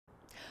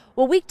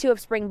Well, week 2 of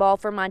spring ball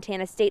for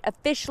Montana State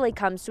officially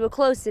comes to a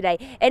close today,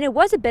 and it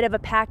was a bit of a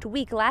packed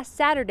week. Last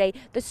Saturday,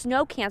 the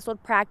snow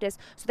canceled practice,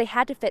 so they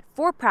had to fit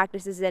 4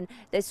 practices in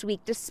this week.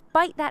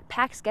 Despite that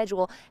packed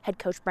schedule, head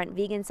coach Brent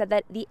Vigen said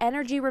that the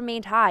energy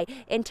remained high,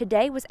 and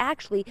today was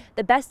actually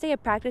the best day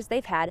of practice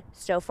they've had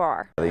so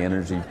far. The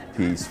energy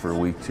piece for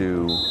week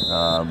 2,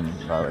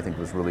 I think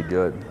was really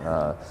good.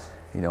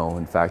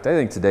 In fact, I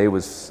think today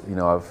was,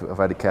 if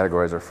I had to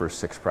categorize our first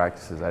 6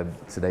 practices,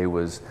 today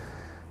was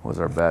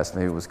our best.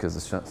 Maybe it was because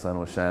the sun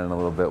was shining a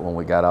little bit when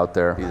we got out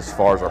there. As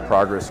far as our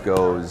progress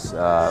goes,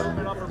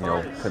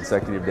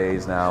 consecutive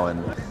days now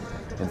and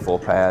in full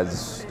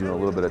pads, doing a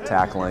little bit of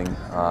tackling.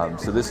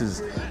 So this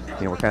is,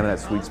 we're kind of that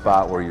sweet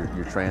spot where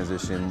your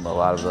transition, a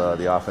lot of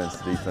the offense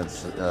to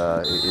defense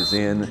is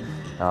in,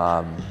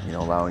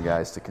 allowing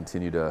guys to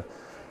continue to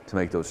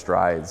make those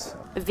strides.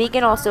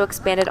 Vigen also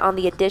expanded on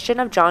the addition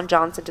of John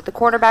Johnson to the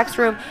cornerbacks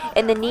room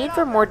and the need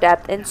for more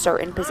depth in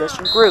certain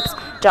position groups.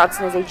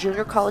 Johnson is a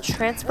junior college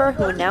transfer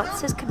who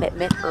announced his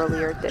commitment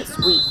earlier this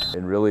week.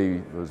 And really,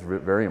 it was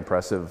very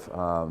impressive.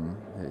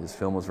 His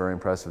film was very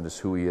impressive, just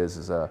who he is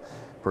as a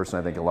person.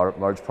 I think a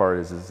large part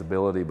is his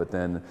ability, but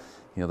then,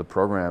 the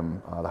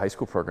program, the high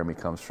school program he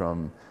comes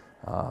from,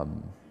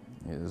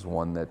 is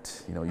one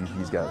that,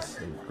 he's got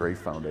a great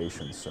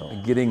foundation. So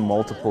getting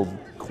multiple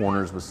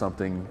corners was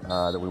something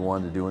that we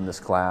wanted to do in this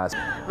class.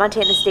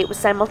 Montana State was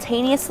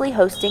simultaneously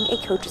hosting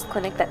a coaches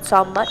clinic that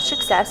saw much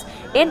success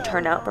and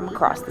turnout from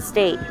across the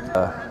state.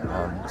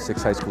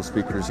 6 high school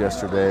speakers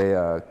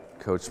yesterday.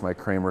 Coach Mike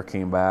Kramer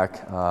came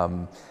back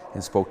and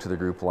spoke to the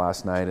group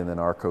last night, and then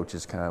our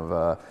coaches kind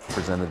of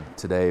presented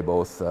today,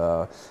 both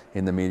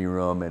in the meeting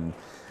room and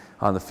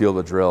on the field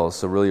of drills.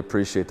 So really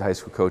appreciate the high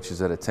school coaches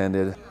that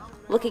attended.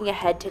 Looking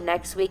ahead to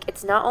next week,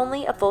 it's not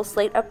only a full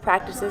slate of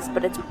practices,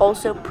 but it's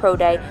also Pro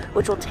Day,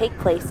 which will take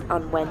place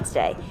on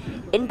Wednesday.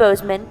 In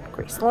Bozeman,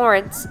 Grace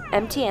Lawrence,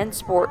 MTN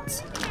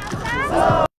Sports.